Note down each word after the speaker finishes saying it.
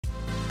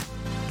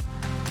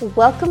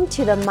Welcome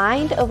to the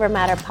Mind Over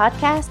Matter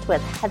podcast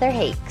with Heather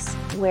Hakes,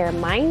 where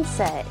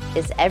mindset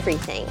is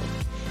everything.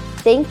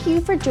 Thank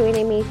you for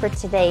joining me for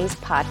today's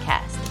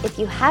podcast. If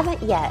you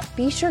haven't yet,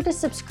 be sure to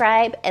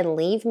subscribe and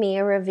leave me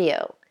a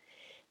review.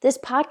 This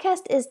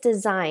podcast is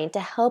designed to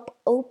help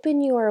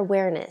open your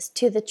awareness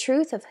to the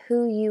truth of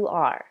who you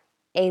are,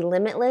 a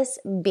limitless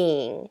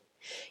being.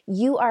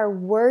 You are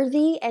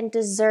worthy and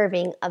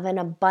deserving of an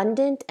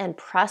abundant and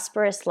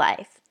prosperous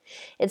life.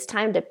 It's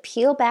time to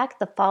peel back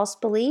the false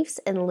beliefs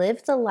and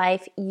live the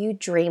life you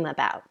dream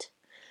about.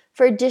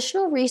 For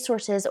additional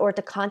resources or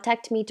to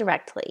contact me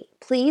directly,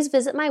 please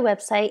visit my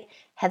website,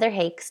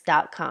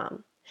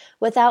 heatherhakes.com.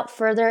 Without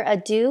further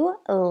ado,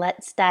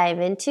 let's dive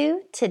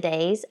into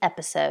today's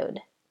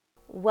episode.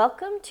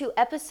 Welcome to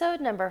episode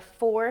number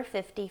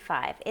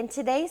 455. In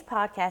today's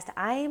podcast,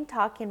 I am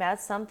talking about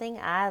something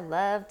I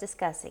love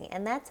discussing,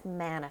 and that's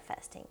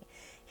manifesting.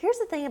 Here's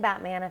the thing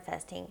about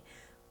manifesting.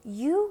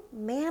 You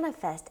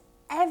manifest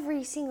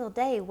every single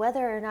day,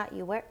 whether or not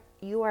you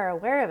are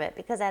aware of it,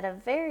 because at a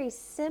very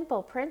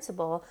simple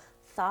principle,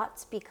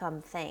 thoughts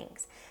become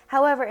things.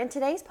 However, in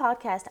today's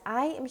podcast,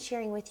 I am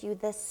sharing with you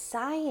the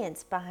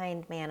science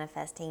behind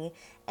manifesting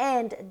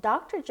and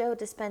Dr. Joe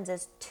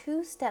Dispenza's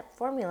 2-step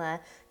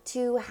formula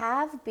to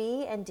have,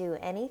 be, and do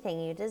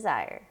anything you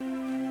desire.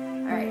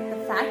 All right,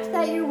 the fact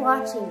that you're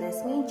watching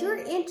this means you're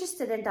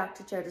interested in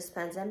Dr. Joe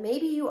Dispenza.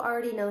 Maybe you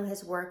already know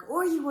his work,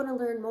 or you want to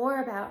learn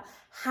more about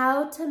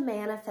how to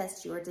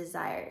manifest your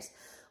desires.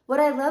 What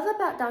I love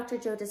about Dr.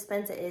 Joe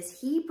Dispenza is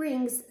he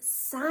brings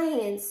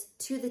science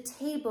to the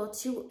table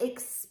to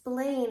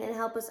explain and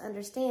help us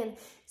understand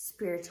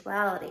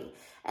spirituality.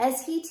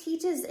 As he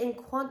teaches in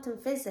quantum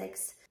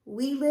physics,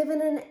 we live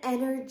in an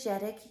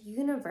energetic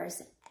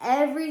universe.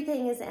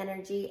 Everything is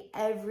energy,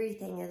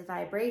 everything is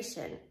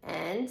vibration.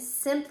 And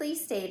simply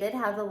stated,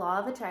 how the law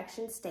of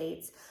attraction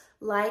states,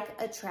 like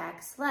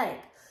attracts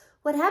like.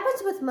 What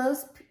happens with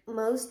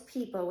most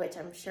people, which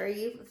I'm sure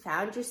you've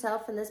found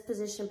yourself in this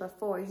position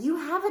before, you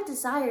have a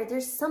desire,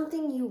 there's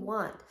something you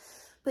want,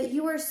 but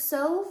you are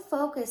so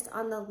focused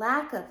on the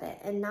lack of it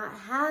and not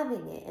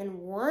having it and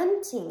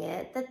wanting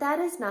it that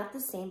is not the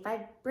same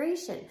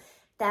vibration.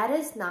 That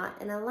is not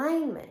an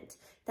alignment.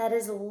 That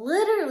is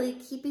literally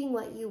keeping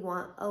what you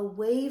want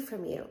away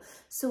from you.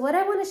 So what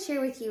I want to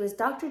share with you is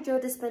Dr. Joe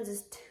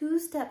Dispenza's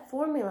 2-step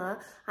formula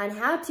on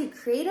how to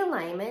create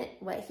alignment,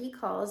 what he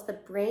calls the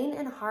brain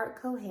and heart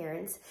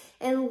coherence,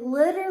 and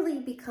literally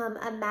become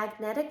a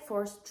magnetic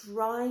force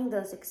drawing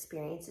those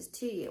experiences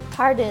to you.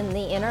 Pardon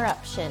the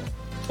interruption.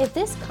 If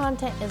this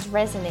content is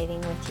resonating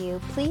with you,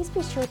 please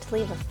be sure to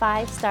leave a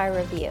 5-star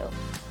review.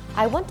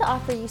 I want to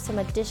offer you some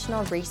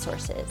additional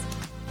resources.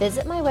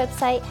 Visit my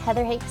website,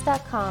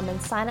 heatherhakes.com,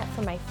 and sign up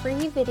for my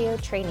free video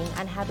training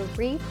on how to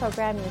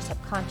reprogram your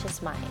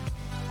subconscious mind.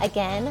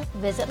 Again,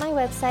 visit my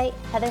website,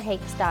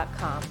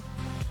 heatherhakes.com.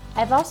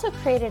 I've also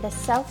created a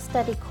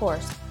self-study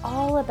course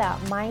all about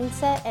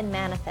mindset and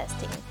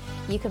manifesting.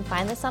 You can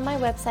find this on my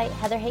website,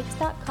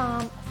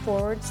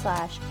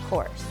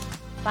 heatherhakes.com/course.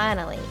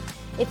 Finally,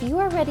 if you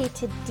are ready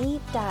to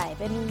deep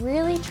dive and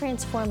really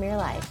transform your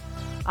life,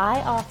 I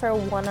offer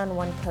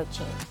one-on-one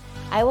coaching.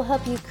 I will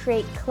help you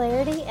create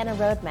clarity and a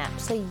roadmap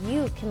so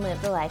you can live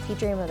the life you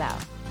dream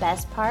about.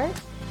 Best part?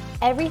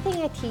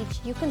 Everything I teach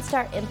you can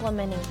start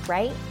implementing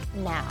right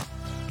now.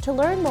 To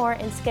learn more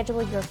and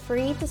schedule your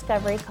free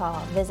discovery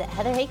call, visit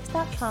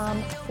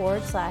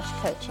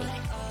heatherhakes.com/coaching.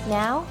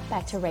 Now,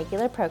 back to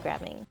regular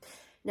programming.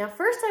 Now,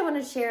 first I want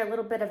to share a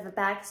little bit of a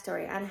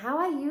backstory on how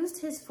I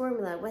used his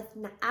formula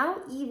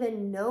without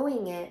even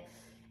knowing it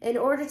in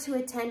order to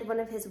attend one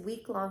of his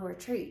week-long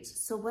retreats.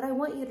 So what I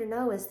want you to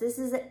know is this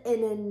is an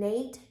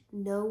innate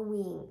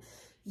knowing.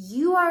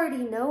 You already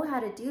know how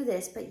to do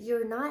this, but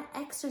you're not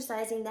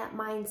exercising that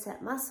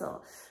mindset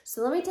muscle.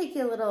 So let me take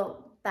you a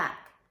little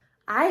back.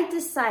 I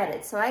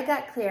decided, so I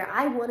got clear,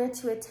 I wanted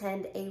to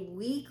attend a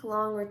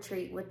week-long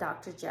retreat with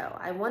Dr. Joe.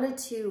 I wanted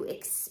to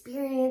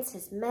experience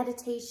his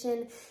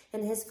meditation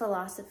and his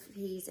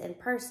philosophies in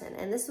person.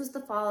 And this was the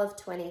fall of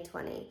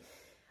 2020.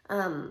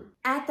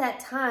 At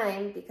that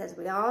time, because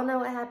we all know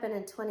what happened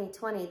in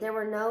 2020, there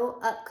were no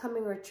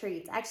upcoming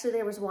retreats. Actually,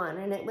 there was one,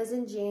 and it was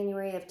in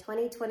January of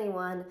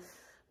 2021,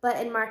 but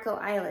in Marco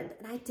Island.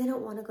 And I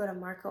didn't want to go to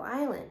Marco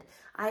Island.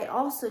 I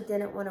also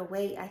didn't want to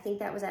wait. I think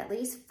that was at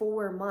least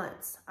 4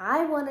 months.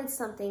 I wanted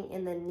something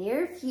in the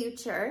near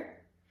future,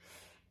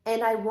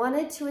 and I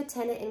wanted to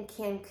attend it in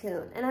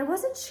Cancun. And I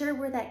wasn't sure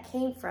where that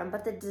came from,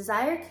 but the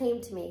desire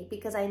came to me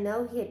because I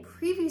know he had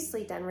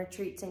previously done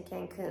retreats in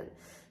Cancun.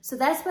 So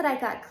that's what I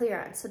got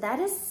clear on. So that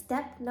is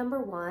step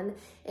number 1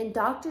 in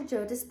Dr.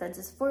 Joe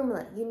Dispenza's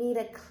formula. You need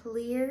a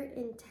clear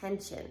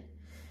intention.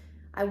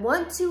 I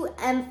want to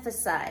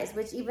emphasize,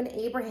 which even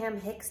Abraham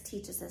Hicks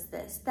teaches us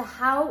this, the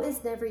how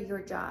is never your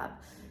job.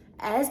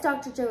 As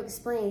Dr. Joe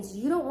explains,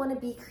 you don't want to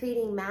be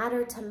creating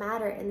matter to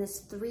matter in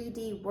this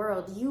 3D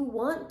world. You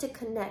want to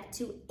connect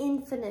to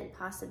infinite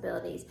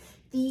possibilities,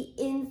 the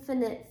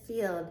infinite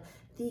field,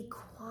 the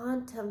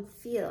quantum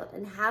field.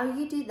 And how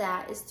you do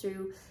that is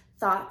through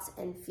thoughts,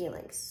 and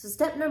feelings. So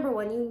step number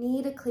one, you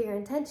need a clear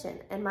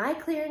intention. And my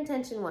clear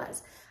intention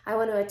was, I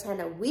want to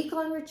attend a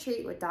week-long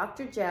retreat with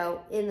Dr.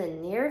 Joe in the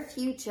near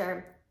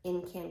future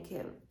in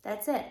Cancun.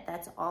 That's it.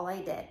 That's all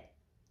I did.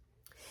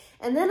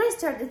 And then I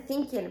started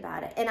thinking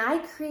about it, and I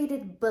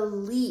created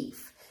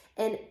belief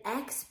and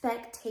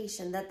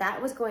expectation that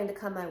that was going to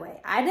come my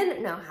way. I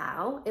didn't know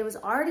how. It was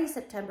already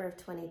September of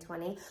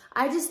 2020.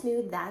 I just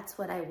knew that's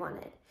what I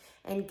wanted.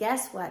 And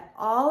guess what?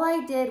 All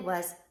I did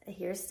was,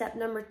 here's step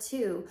number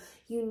two,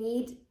 you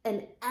need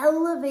an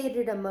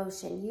elevated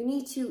emotion. You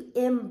need to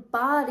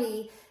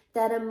embody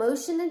that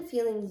emotion and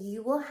feeling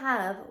you will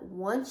have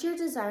once your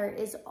desire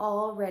is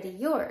already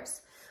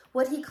yours.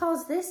 What he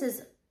calls this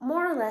is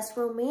more or less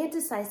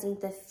romanticizing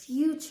the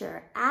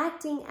future,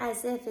 acting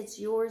as if it's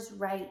yours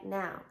right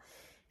now.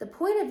 The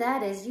point of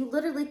that is you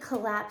literally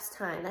collapse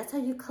time. That's how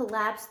you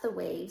collapse the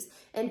waves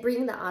and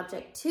bring the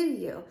object to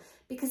you,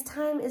 because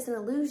time is an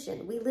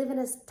illusion. We live in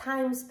a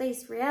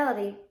time-space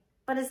reality,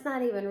 but it's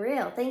not even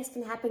real. Things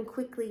can happen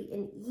quickly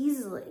and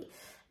easily.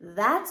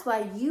 That's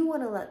why you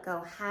want to let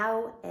go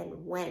how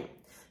and when.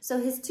 So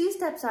his 2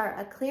 steps are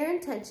a clear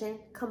intention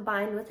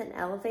combined with an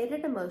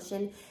elevated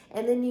emotion,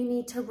 and then you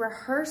need to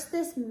rehearse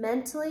this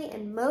mentally,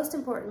 and most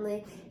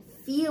importantly,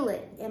 feel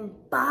it,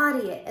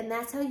 embody it, and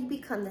that's how you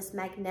become this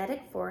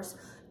magnetic force,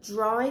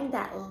 drawing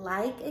that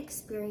like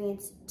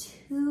experience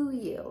to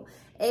you,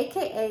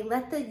 aka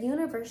let the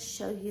universe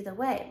show you the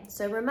way.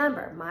 So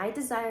remember, my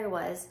desire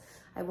was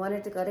I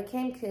wanted to go to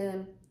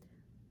Cancun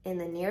in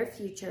the near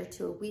future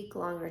to a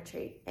week-long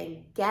retreat,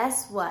 and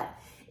guess what?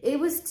 It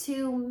was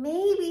 2,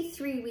 maybe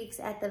 3 weeks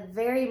at the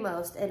very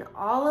most, and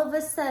all of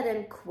a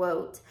sudden,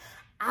 quote,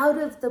 out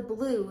of the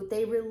blue,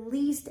 they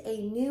released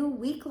a new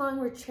week-long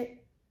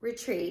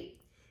retreat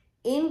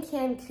in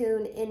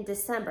Cancun in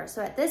December.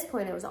 So at this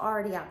point, it was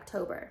already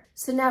October.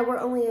 So now we're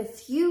only a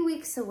few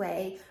weeks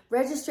away.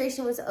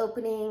 Registration was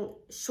opening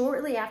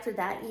shortly after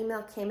that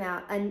email came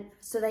out. And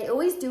so they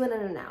always do an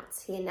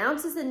announce. He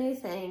announces a new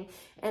thing,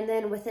 and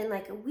then within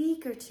like a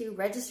week or 2,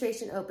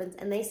 registration opens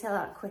and they sell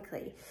out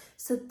quickly.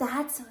 So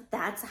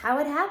that's how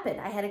it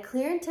happened. I had a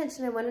clear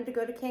intention. I wanted to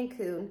go to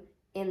Cancun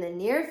in the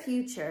near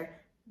future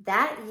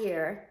that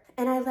year,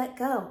 and I let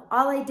go.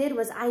 All I did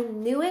was I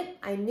knew it.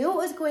 I knew it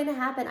was going to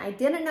happen. I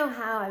didn't know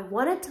how. I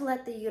wanted to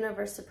let the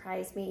universe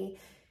surprise me,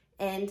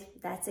 and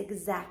that's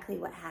exactly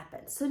what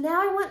happened. So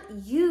now I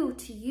want you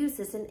to use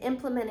this and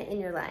implement it in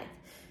your life.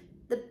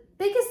 The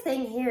biggest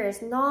thing here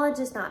is knowledge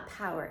is not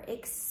power.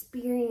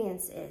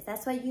 Experience is.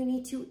 That's why you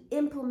need to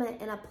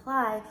implement and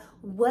apply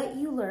what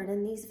you learn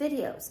in these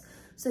videos.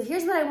 So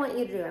here's what I want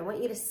you to do. I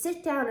want you to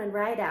sit down and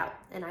write out,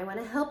 and I want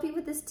to help you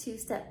with this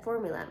 2-step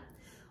formula.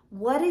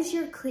 What is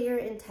your clear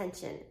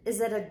intention? Is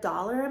it a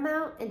dollar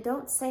amount? And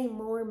don't say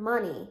more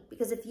money,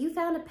 because if you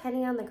found a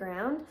penny on the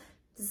ground,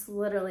 this is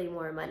literally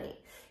more money.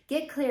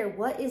 Get clear,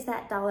 what is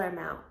that dollar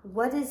amount?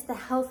 What is the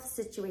health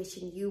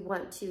situation you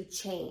want to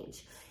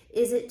change?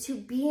 Is it to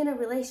be in a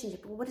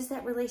relationship? What does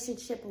that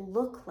relationship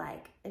look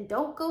like? And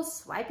don't go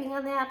swiping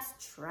on the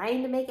apps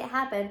trying to make it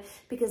happen,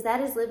 because that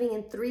is living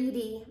in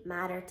 3D,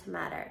 matter to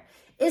matter.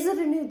 Is it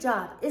a new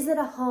job? Is it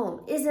a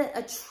home? Is it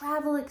a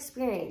travel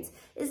experience?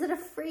 Is it a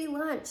free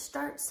lunch?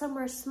 Start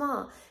somewhere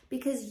small,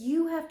 because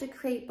you have to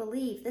create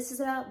belief. This is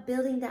about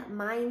building that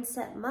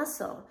mindset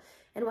muscle.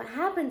 And what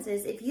happens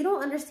is, if you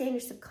don't understand your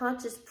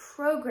subconscious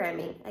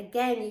programming,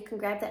 again, you can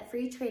grab that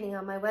free training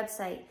on my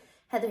website,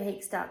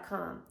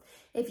 heatherhakes.com.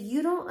 If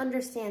you don't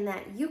understand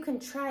that, you can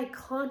try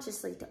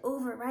consciously to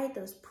override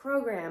those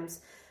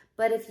programs.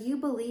 But if you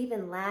believe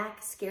in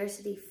lack,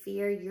 scarcity,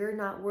 fear, you're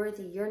not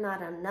worthy, you're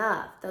not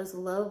enough, those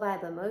low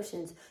vibe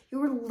emotions,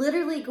 you're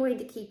literally going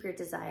to keep your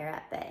desire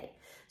at bay.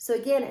 So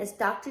again, as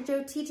Dr.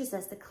 Joe teaches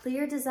us, the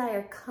clear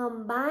desire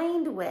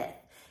combined with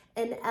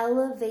an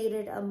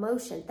elevated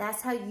emotion,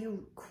 that's how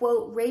you,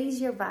 quote,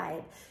 raise your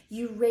vibe,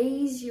 you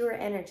raise your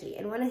energy.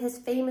 And one of his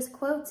famous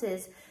quotes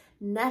is,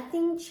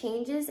 nothing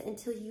changes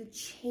until you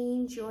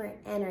change your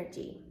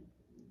energy.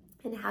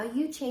 And how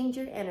you change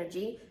your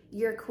energy,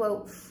 your,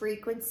 quote,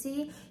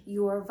 frequency,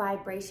 your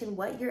vibration,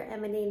 what you're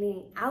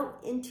emanating out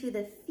into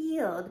the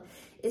field,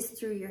 is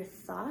through your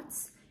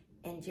thoughts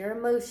and your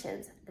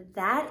emotions.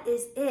 That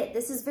is it.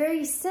 This is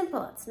very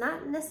simple. It's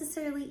not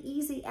necessarily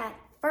easy at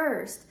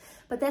first,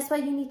 but that's why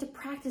you need to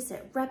practice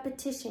it.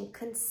 Repetition,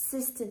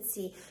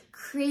 consistency,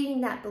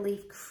 creating that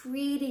belief,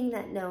 creating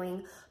that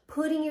knowing,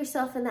 putting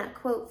yourself in that,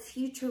 quote,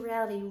 future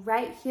reality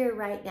right here,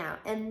 right now,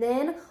 and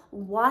then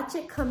watch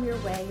it come your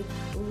way.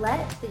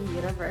 Let the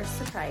universe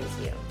surprise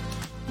you.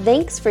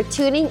 Thanks for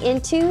tuning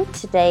into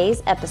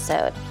today's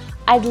episode.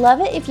 I'd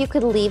love it if you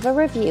could leave a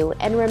review,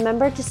 and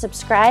remember to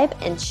subscribe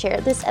and share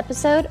this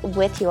episode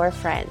with your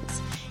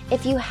friends.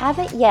 If you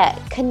haven't yet,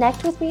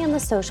 connect with me on the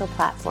social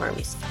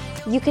platforms.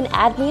 You can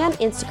add me on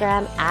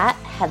Instagram at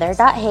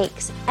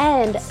heather.hakes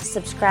and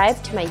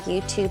subscribe to my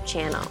YouTube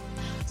channel.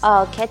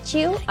 I'll catch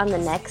you on the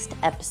next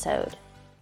episode.